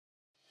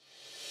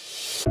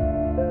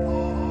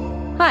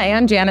Hi,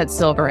 I'm Janet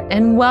Silver,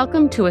 and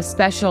welcome to a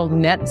special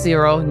Net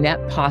Zero,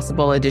 Net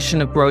Possible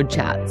edition of Road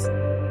Chats.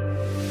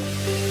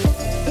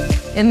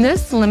 In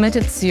this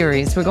limited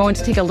series, we're going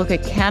to take a look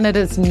at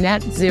Canada's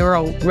net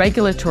zero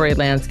regulatory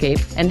landscape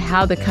and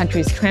how the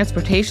country's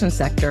transportation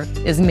sector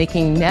is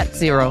making net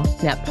zero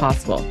net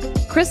possible.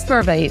 Chris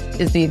Vervaet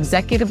is the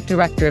Executive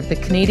Director of the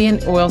Canadian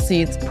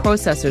Oilseed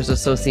Processors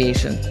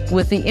Association.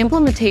 With the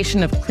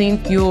implementation of clean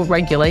fuel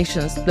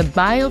regulations, the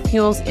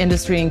biofuels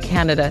industry in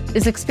Canada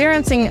is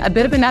experiencing a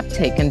bit of an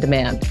uptake in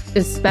demand,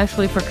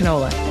 especially for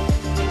canola.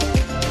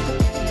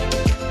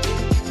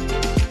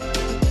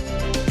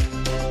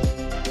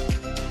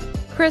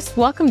 Chris,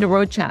 welcome to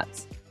Road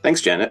Chats.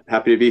 Thanks, Janet.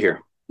 Happy to be here.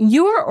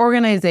 Your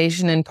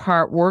organization, in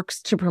part,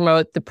 works to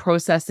promote the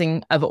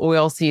processing of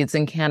oilseeds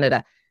in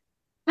Canada.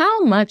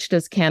 How much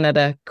does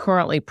Canada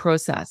currently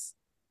process?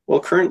 Well,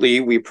 currently,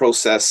 we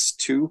process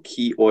two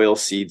key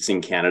oilseeds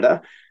in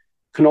Canada,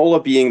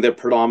 canola being the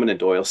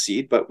predominant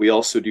oilseed, but we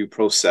also do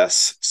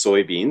process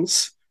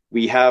soybeans.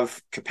 We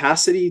have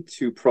capacity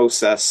to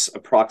process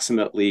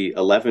approximately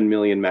 11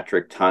 million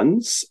metric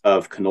tons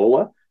of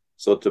canola.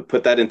 So to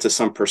put that into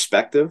some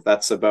perspective,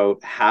 that's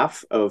about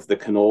half of the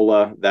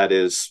canola that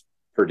is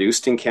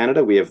produced in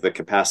Canada. We have the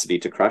capacity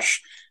to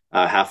crush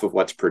half of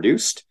what's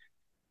produced.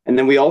 And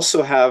then we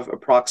also have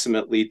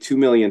approximately 2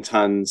 million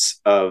tons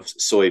of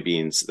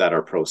soybeans that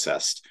are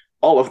processed.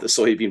 All of the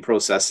soybean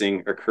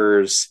processing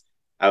occurs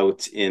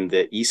out in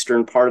the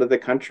eastern part of the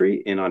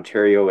country, in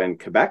Ontario and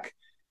Quebec.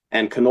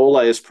 And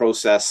canola is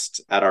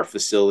processed at our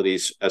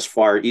facilities as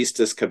far east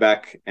as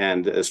Quebec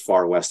and as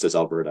far west as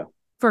Alberta.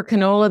 For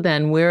canola,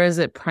 then, where is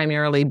it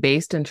primarily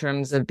based in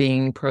terms of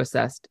being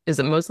processed? Is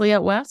it mostly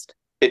out west?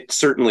 It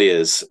certainly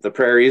is. The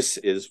prairies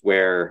is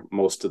where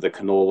most of the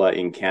canola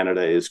in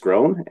Canada is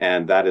grown,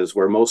 and that is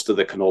where most of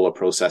the canola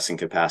processing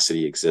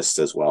capacity exists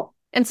as well.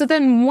 And so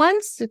then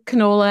once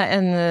canola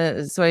and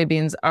the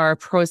soybeans are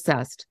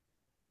processed,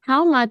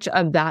 how much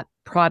of that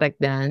product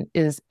then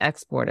is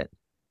exported?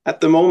 At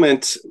the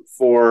moment,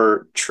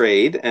 for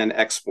trade and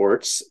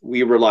exports,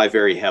 we rely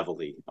very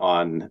heavily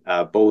on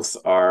both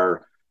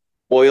our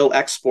oil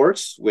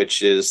exports,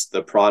 which is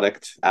the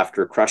product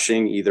after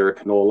crushing either a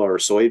canola or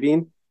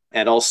soybean,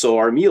 and also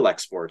our meal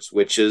exports,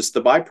 which is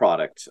the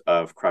byproduct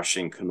of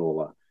crushing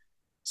canola.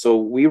 So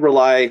we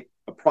rely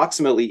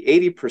approximately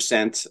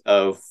 80%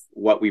 of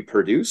what we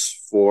produce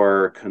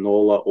for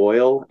canola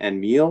oil and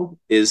meal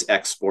is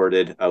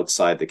exported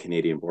outside the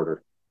Canadian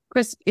border.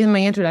 Chris, in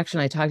my introduction,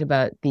 I talked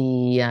about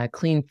the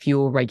clean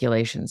fuel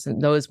regulations,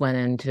 and those went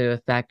into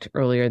effect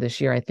earlier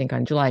this year, I think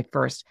on July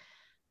 1st.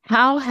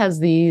 How has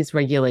these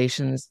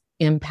regulations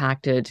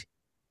impacted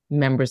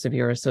members of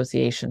your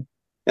association?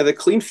 Yeah, the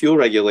clean fuel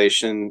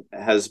regulation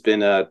has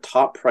been a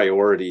top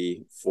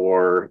priority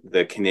for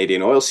the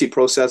Canadian Oilseed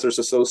Processors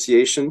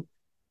Association,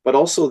 but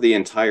also the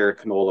entire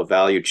canola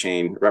value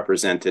chain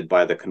represented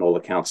by the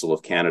Canola Council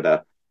of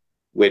Canada,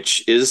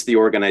 which is the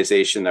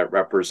organization that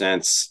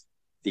represents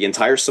the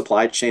entire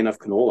supply chain of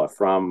canola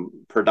from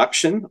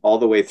production all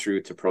the way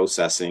through to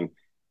processing.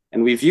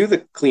 And we view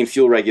the clean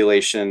fuel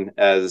regulation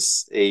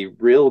as a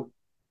real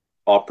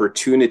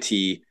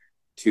opportunity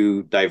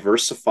to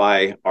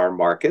diversify our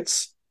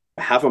markets,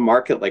 have a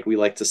market, like we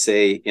like to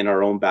say, in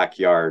our own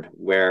backyard,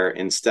 where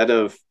instead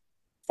of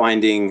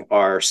finding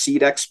our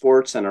seed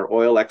exports and our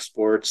oil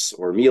exports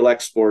or meal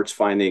exports,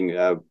 finding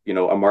a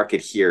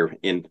market here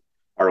in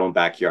our own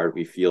backyard,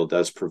 we feel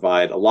does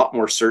provide a lot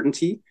more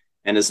certainty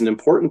and is an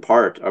important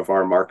part of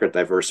our market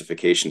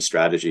diversification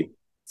strategy.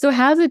 So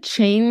has it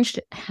changed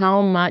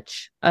how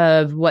much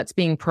of what's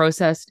being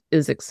processed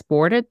is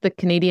exported? The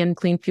Canadian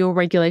clean fuel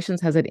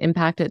regulations, has it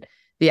impacted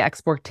the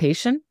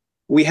exportation?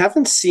 We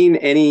haven't seen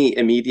any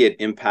immediate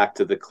impact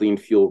of the clean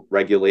fuel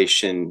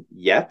regulation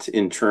yet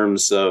in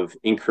terms of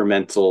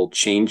incremental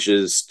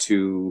changes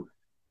to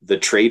the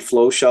trade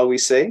flow, shall we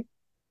say.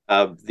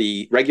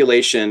 The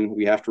regulation,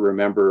 we have to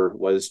remember,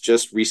 was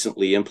just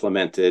recently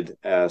implemented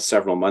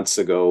several months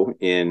ago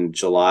in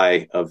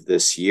July of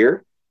this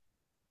year.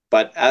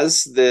 But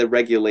as the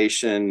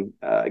regulation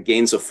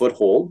gains a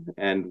foothold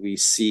and we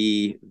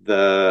see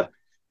the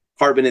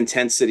carbon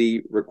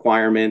intensity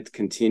requirement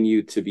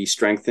continue to be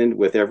strengthened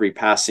with every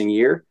passing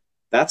year,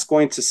 that's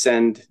going to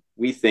send,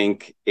 we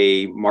think,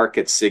 a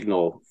market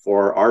signal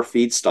for our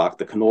feedstock,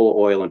 the canola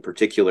oil in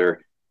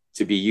particular,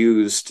 to be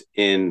used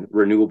in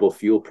renewable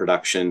fuel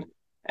production.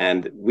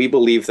 And we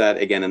believe that,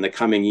 again, in the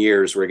coming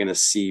years, we're going to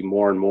see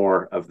more and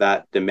more of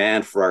that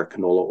demand for our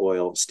canola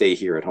oil stay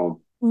here at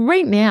home.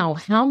 Right now,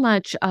 how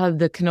much of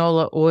the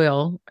canola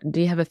oil,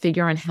 do you have a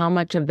figure on how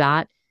much of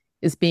that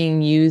is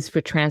being used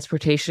for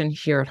transportation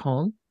here at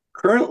home?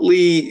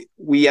 Currently,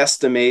 we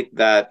estimate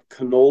that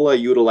canola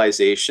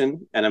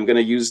utilization, and I'm going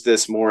to use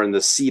this more in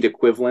the seed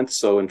equivalent,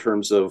 so in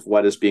terms of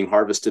what is being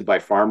harvested by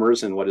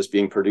farmers and what is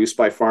being produced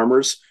by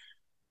farmers,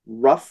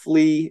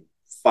 roughly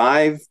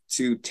 5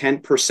 to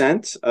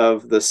 10%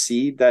 of the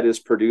seed that is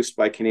produced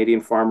by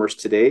Canadian farmers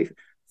today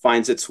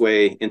finds its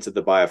way into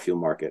the biofuel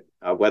market,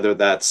 whether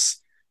that's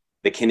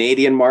the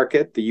Canadian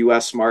market, the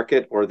US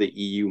market, or the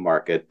EU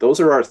market. Those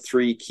are our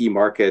three key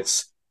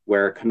markets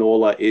where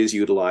canola is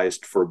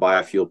utilized for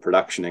biofuel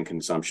production and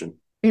consumption.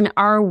 And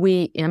are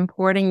we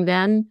importing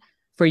then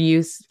for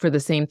use for the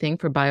same thing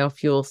for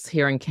biofuels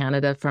here in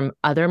Canada from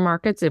other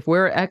markets? If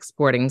we're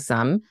exporting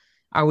some,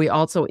 are we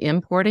also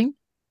importing?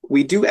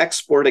 We do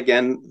export,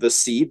 again, the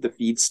seed, the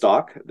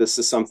feedstock. This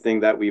is something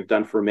that we've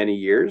done for many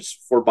years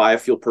for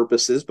biofuel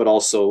purposes, but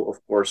also,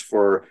 of course,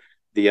 for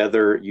the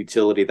other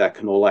utility that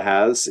canola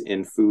has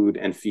in food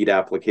and feed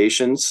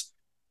applications.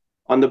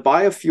 On the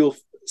biofuel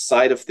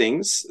side of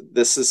things,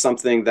 this is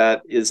something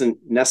that isn't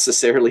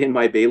necessarily in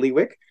my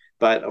bailiwick,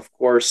 but of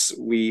course,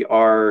 we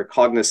are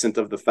cognizant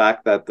of the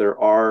fact that there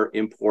are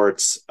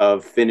imports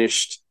of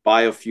finished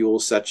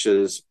biofuels such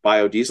as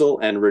biodiesel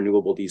and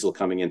renewable diesel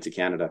coming into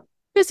Canada.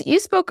 Chris, you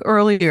spoke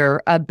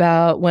earlier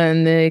about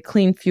when the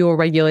clean fuel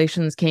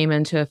regulations came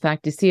into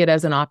effect. You see it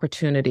as an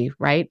opportunity,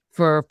 right,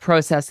 for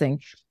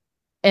processing.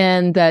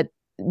 And that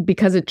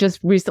because it just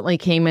recently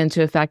came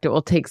into effect, it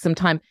will take some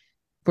time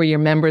for your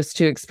members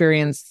to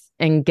experience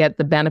and get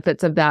the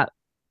benefits of that.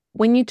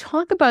 When you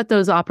talk about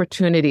those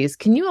opportunities,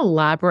 can you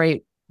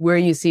elaborate where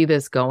you see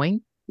this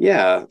going?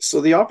 Yeah,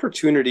 so the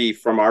opportunity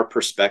from our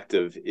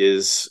perspective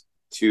is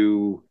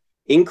to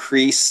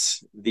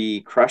increase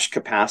the crush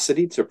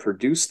capacity to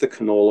produce the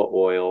canola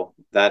oil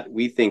that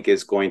we think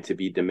is going to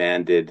be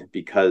demanded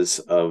because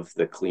of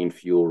the clean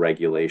fuel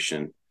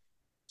regulation.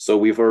 So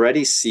we've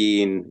already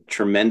seen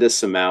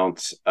tremendous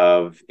amount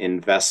of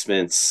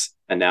investments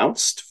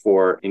announced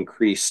for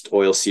increased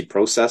oilseed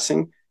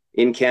processing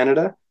in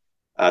Canada,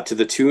 to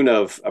the tune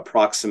of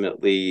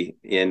approximately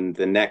in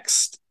the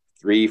next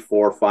 3,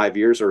 4, 5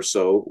 years or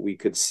so, we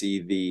could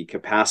see the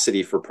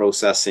capacity for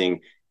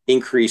processing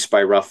increase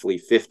by roughly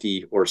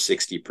 50 or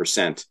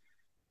 60%,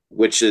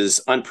 which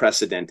is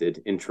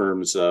unprecedented in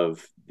terms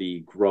of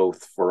the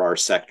growth for our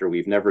sector.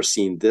 We've never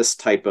seen this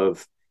type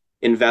of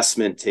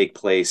investment take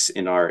place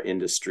in our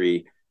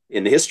industry,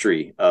 in the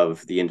history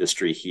of the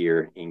industry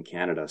here in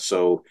Canada.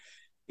 So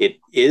it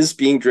is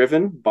being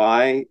driven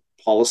by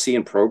policy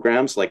and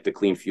programs like the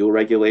clean fuel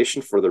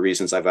regulation for the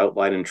reasons I've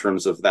outlined in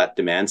terms of that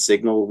demand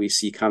signal we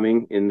see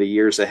coming in the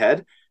years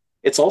ahead.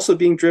 It's also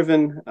being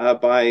driven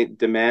by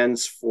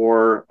demands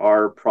for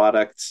our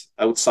products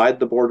outside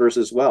the borders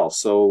as well.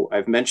 So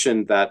I've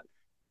mentioned that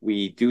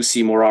we do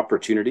see more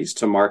opportunities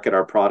to market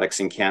our products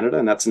in Canada,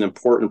 and that's an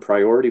important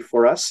priority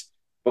for us.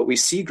 But we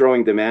see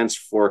growing demands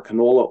for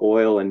canola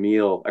oil and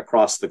meal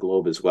across the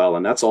globe as well.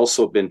 And that's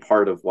also been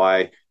part of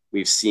why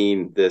we've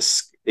seen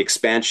this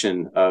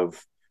expansion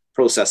of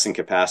processing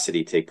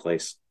capacity take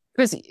place.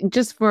 Chris,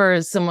 just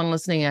for someone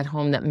listening at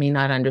home that may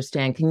not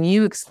understand, can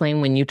you explain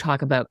when you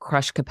talk about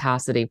crush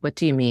capacity? What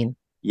do you mean?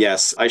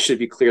 Yes, I should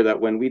be clear that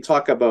when we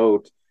talk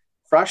about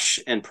crush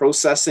and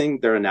processing,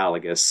 they're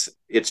analogous.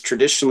 It's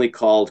traditionally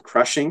called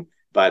crushing,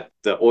 but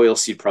the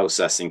oilseed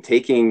processing,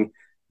 taking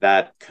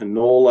that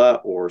canola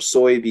or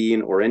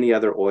soybean or any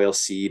other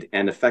oilseed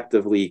and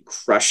effectively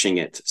crushing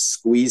it,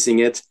 squeezing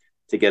it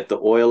to get the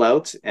oil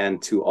out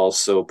and to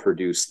also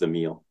produce the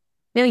meal.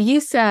 Now, you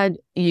said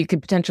you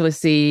could potentially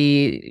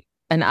see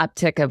an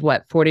uptick of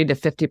 40 to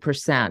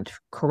 50%,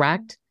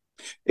 correct?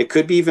 It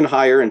could be even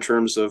higher in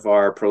terms of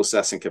our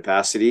processing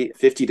capacity.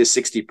 50 to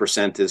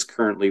 60% is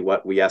currently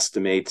what we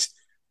estimate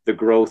the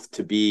growth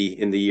to be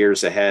in the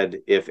years ahead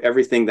if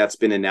everything that's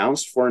been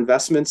announced for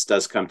investments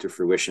does come to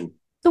fruition.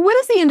 So what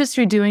is the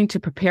industry doing to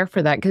prepare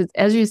for that? Because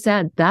as you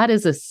said, that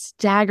is a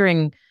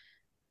staggering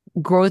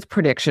growth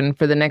prediction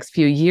for the next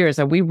few years.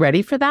 Are we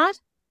ready for that?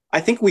 I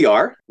think we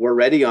are. We're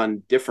ready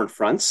on different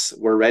fronts.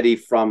 We're ready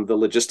from the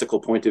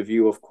logistical point of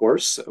view, of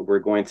course. We're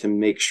going to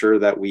make sure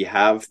that we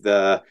have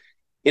the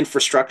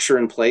infrastructure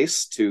in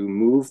place to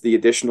move the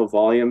additional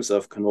volumes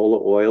of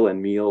canola oil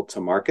and meal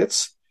to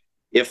markets.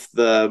 If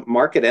the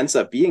market ends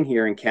up being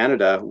here in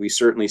Canada, we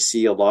certainly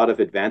see a lot of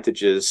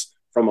advantages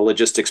from a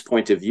logistics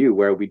point of view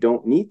where we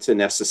don't need to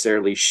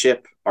necessarily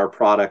ship our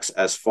products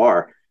as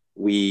far.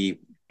 We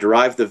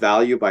derive the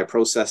value by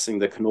processing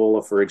the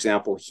canola, for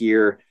example,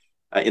 here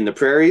in the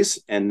prairies,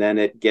 and then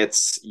it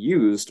gets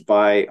used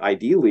by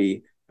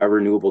ideally a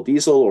renewable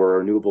diesel or a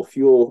renewable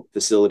fuel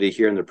facility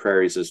here in the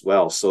prairies as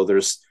well. So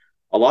there's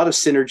a lot of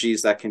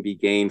synergies that can be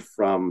gained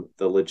from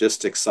the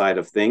logistics side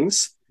of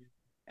things.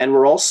 And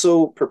we're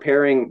also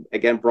preparing,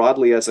 again,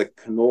 broadly as a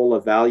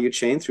canola value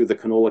chain through the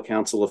Canola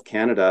Council of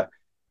Canada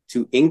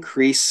to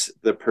increase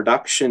the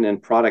production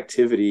and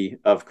productivity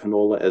of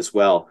canola as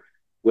well.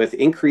 With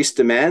increased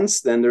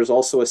demands, then there's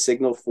also a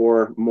signal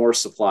for more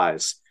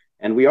supplies.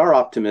 And we are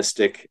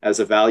optimistic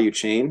as a value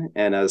chain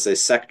and as a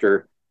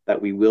sector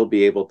that we will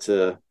be able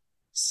to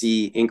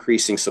see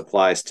increasing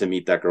supplies to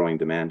meet that growing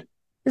demand.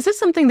 Is this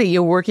something that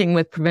you're working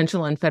with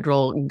provincial and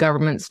federal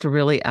governments to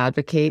really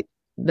advocate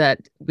that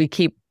we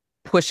keep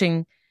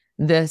pushing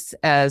this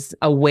as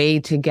a way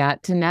to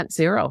get to net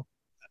zero?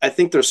 I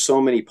think there's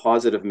so many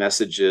positive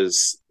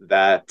messages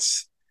that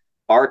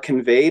are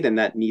conveyed and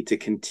that need to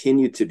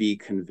continue to be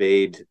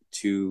conveyed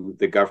to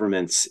the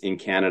governments in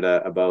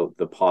Canada about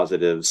the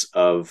positives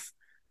of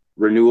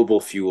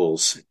renewable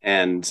fuels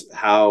and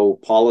how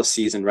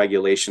policies and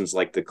regulations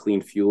like the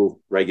clean fuel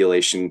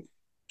regulation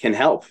can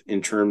help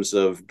in terms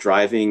of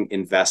driving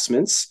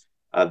investments,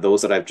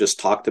 those that I've just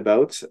talked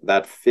about,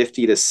 that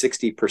 50 to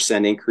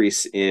 60%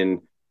 increase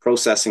in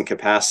processing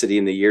capacity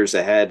in the years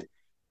ahead.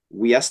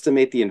 We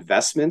estimate the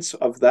investments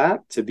of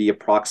that to be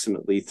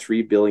approximately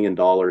 $3 billion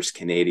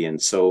Canadian.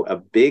 So a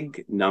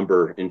big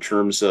number in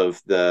terms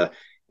of the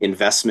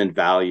investment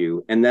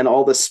value, and then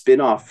all the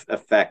spin-off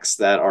effects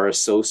that are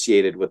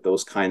associated with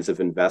those kinds of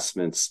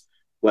investments,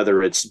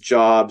 whether it's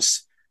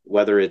jobs,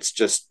 whether it's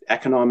just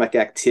economic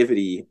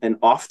activity, and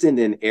often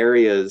in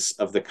areas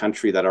of the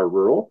country that are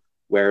rural,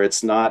 where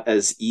it's not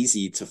as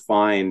easy to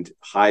find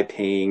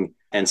high-paying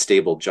and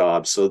stable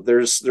jobs. So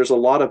there's a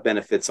lot of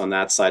benefits on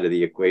that side of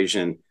the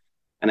equation.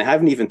 And I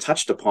haven't even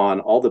touched upon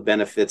all the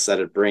benefits that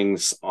it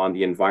brings on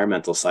the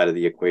environmental side of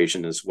the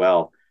equation as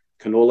well.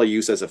 Canola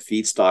use as a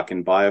feedstock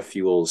in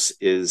biofuels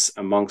is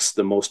amongst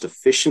the most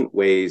efficient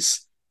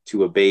ways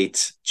to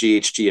abate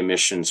GHG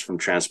emissions from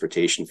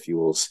transportation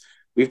fuels.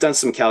 We've done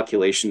some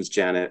calculations,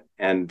 Janet,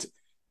 and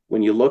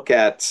when you look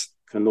at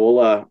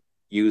canola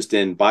used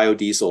in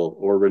biodiesel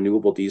or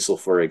renewable diesel,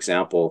 for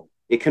example,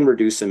 it can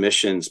reduce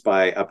emissions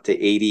by up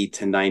to 80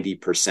 to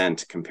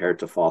 90% compared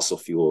to fossil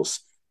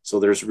fuels. So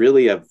there's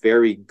really a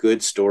very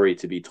good story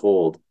to be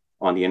told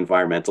on the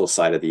environmental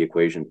side of the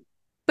equation.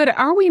 But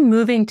are we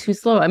moving too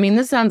slow? I mean,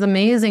 this sounds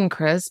amazing,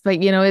 Chris, but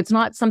it's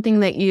not something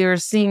that you're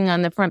seeing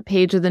on the front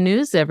page of the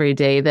news every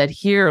day, that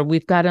here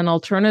we've got an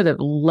alternative.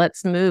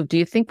 Let's move. Do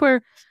you think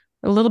we're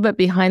a little bit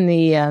behind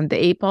the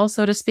eight ball,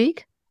 so to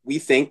speak? We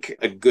think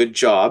a good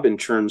job in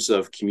terms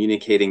of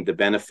communicating the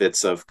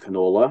benefits of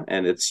canola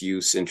and its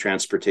use in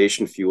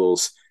transportation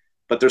fuels,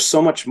 but there's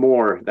so much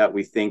more that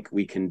we think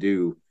we can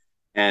do.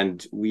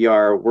 And we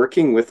are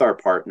working with our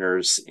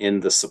partners in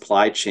the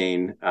supply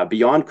chain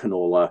beyond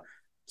canola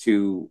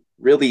to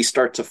really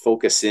start to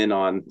focus in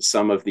on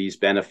some of these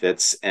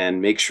benefits and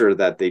make sure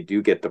that they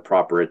do get the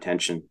proper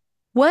attention.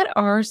 What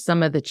are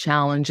some of the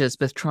challenges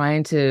with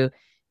trying to,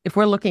 if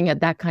we're looking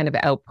at that kind of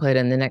output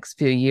in the next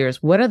few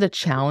years, what are the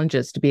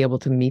challenges to be able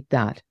to meet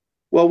that?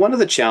 Well, one of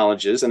the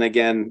challenges, and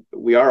again,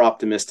 we are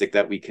optimistic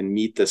that we can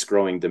meet this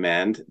growing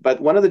demand, but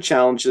one of the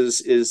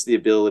challenges is the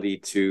ability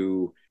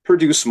to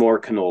produce more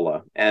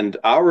canola. And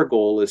our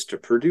goal is to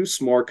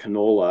produce more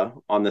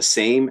canola on the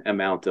same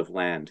amount of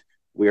land.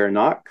 We are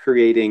not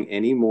creating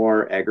any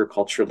more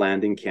agriculture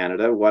land in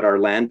Canada. What our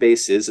land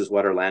base is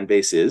what our land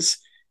base is.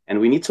 And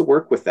we need to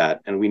work with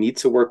that. And we need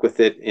to work with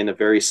it in a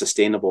very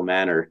sustainable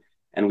manner.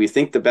 And we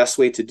think the best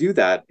way to do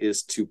that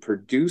is to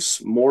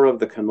produce more of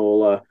the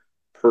canola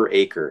per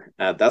acre.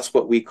 That's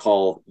what we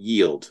call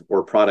yield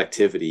or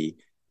productivity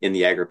in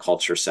the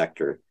agriculture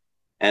sector.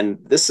 And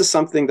this is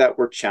something that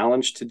we're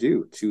challenged to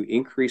do, to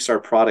increase our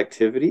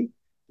productivity,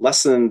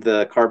 lessen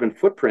the carbon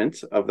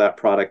footprint of that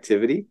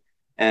productivity,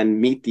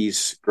 and meet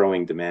these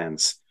growing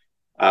demands.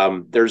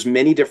 There's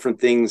many different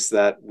things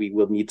that we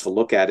will need to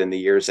look at in the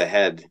years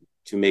ahead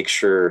to make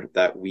sure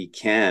that we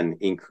can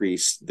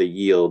increase the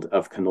yield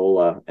of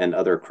canola and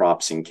other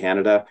crops in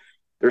Canada.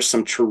 There's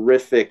some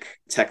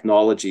terrific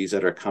technologies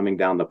that are coming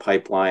down the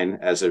pipeline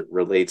as it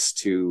relates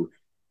to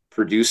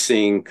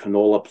producing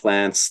canola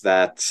plants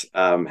that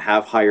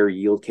have higher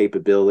yield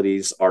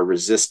capabilities, are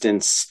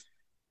resistance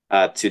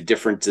to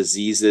different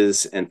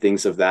diseases and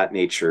things of that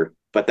nature.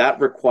 But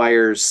that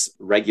requires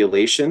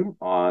regulation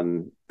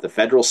on the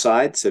federal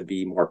side to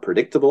be more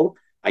predictable,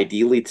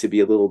 ideally to be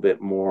a little bit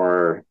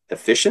more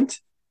efficient,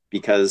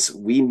 because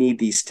we need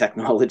these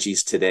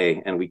technologies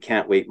today and we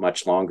can't wait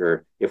much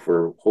longer if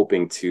we're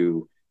hoping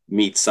to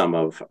meet some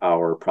of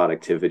our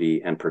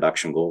productivity and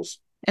production goals.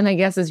 And I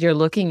guess as you're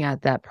looking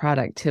at that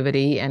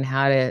productivity and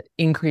how to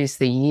increase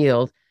the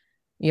yield,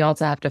 you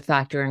also have to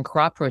factor in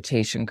crop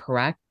rotation,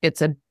 correct?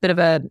 It's a bit of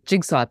a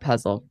jigsaw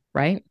puzzle,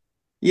 right?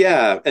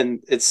 Yeah, and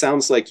it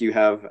sounds like you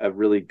have a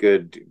really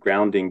good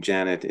grounding,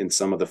 Janet, in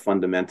some of the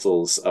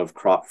fundamentals of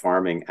crop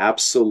farming.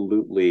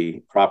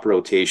 Absolutely, crop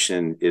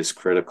rotation is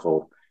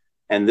critical.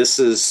 And this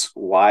is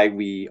why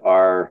we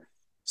are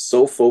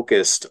so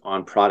focused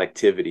on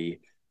productivity.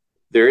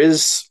 There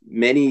is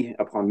many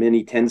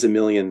tens of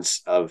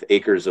millions of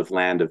acres of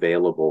land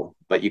available,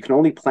 but you can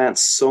only plant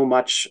so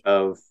much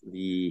of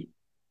the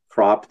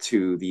crop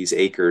to these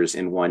acres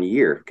in 1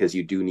 year because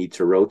you do need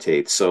to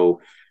rotate.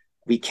 So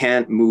we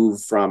can't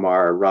move from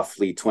our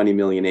roughly 20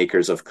 million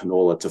acres of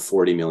canola to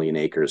 40 million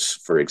acres,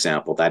 for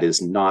example. That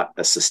is not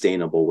a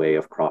sustainable way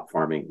of crop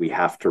farming. We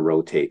have to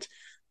rotate.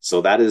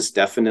 So that is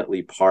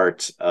definitely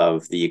part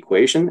of the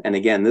equation. And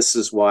again, this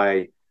is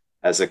why,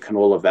 as a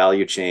canola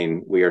value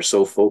chain, we are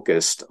so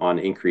focused on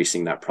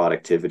increasing that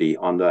productivity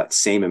on that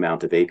same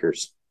amount of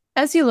acres.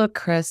 As you look,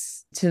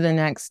 Chris, to the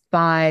next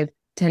 5-10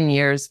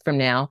 years from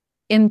now,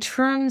 in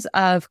terms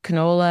of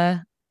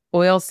canola,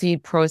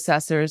 oilseed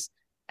processors,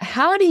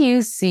 how do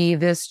you see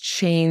this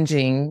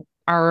changing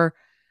our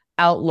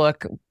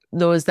outlook,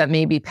 those that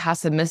may be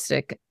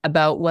pessimistic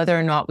about whether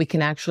or not we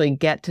can actually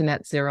get to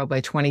net zero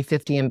by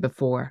 2050 and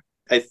before?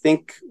 I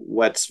think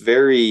what's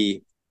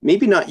very,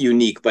 maybe not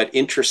unique, but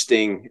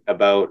interesting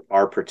about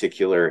our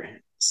particular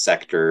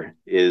sector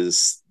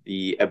is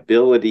the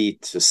ability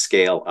to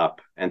scale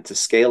up and to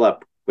scale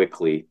up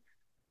quickly.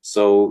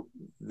 So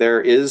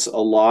there is a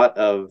lot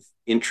of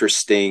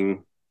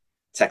interesting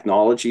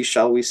technology,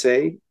 shall we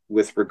say,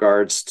 with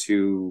regards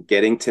to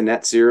getting to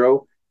net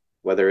zero,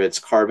 whether it's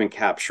carbon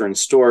capture and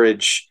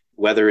storage,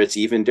 whether it's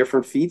even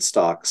different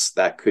feedstocks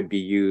that could be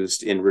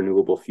used in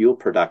renewable fuel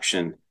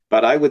production.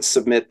 But I would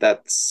submit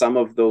that some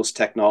of those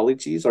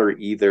technologies are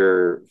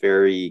either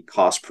very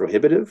cost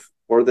prohibitive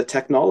or the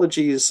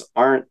technologies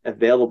aren't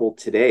available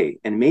today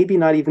and maybe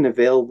not even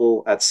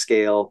available at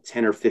scale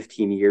 10 or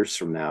 15 years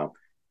from now.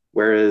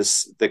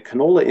 Whereas the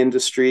canola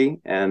industry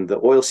and the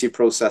oilseed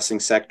processing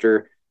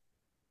sector,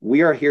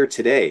 we are here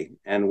today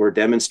and we're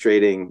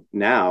demonstrating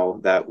now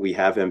that we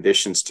have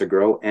ambitions to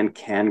grow and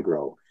can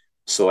grow.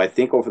 So I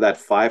think over that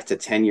 5 to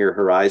 10 year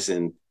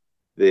horizon,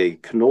 the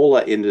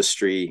canola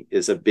industry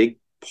is a big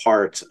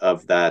part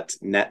of that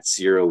net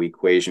zero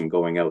equation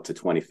going out to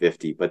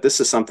 2050. But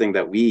this is something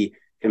that we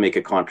can make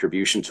a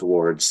contribution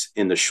towards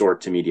in the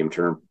short to medium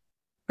term.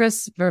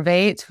 Chris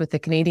Vervaet with the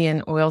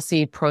Canadian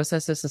Oilseed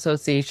Processors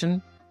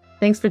Association.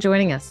 Thanks for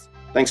joining us.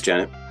 Thanks,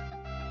 Janet.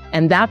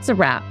 And that's a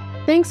wrap.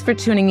 Thanks for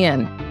tuning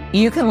in.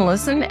 You can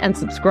listen and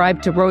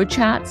subscribe to Road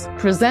Chats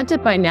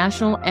presented by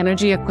National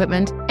Energy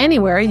Equipment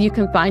anywhere you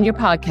can find your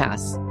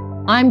podcasts.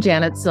 I'm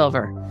Janet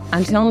Silver.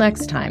 Until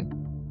next time.